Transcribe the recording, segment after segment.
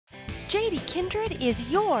JD Kindred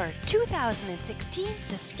is your 2016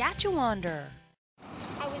 Saskatchewanderer.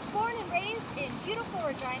 I was born and raised in beautiful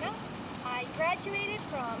Regina. I graduated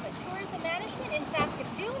from tourism management in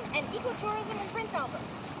Saskatoon and ecotourism in Prince Albert.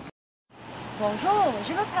 Bonjour,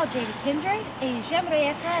 je m'appelle JD Kindred et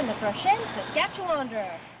j'aimerais être le prochain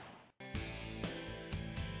Saskatchewanderer.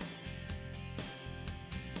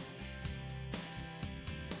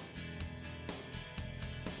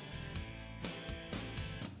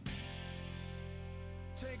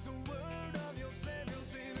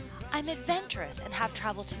 I'm adventurous and have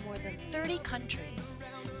traveled to more than 30 countries,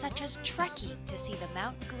 such as trekking to see the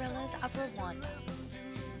mountain gorillas of Rwanda,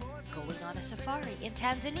 going on a safari in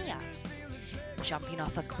Tanzania, jumping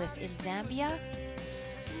off a cliff in Zambia,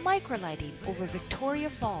 microlighting over Victoria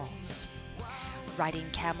Falls, riding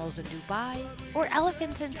camels in Dubai or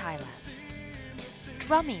elephants in Thailand,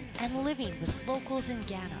 drumming and living with locals in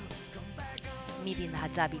Ghana, meeting the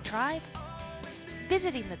Hadzabe tribe,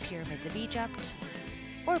 visiting the pyramids of Egypt,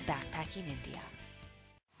 or backpacking India.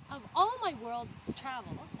 Of all my world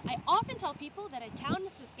travels, I often tell people that a town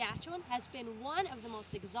in Saskatchewan has been one of the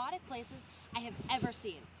most exotic places I have ever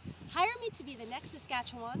seen. Hire me to be the next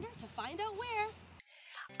Saskatchewander to find out where.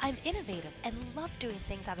 I'm innovative and love doing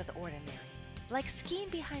things out of the ordinary, like skiing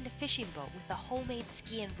behind a fishing boat with a homemade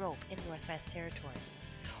ski and rope in Northwest Territories,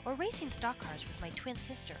 or racing stock cars with my twin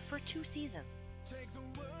sister for 2 seasons.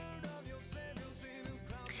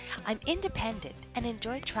 I'm independent and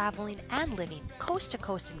enjoy traveling and living coast to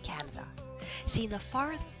coast in Canada, seeing the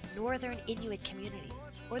far northern Inuit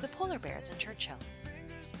communities or the polar bears in Churchill.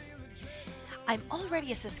 I'm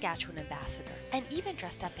already a Saskatchewan ambassador and even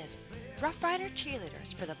dressed up as Rough Rider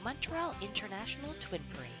cheerleaders for the Montreal International Twin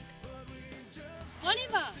Parade. On y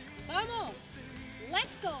va! Vamos!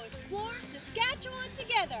 Let's go explore Saskatchewan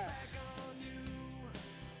together!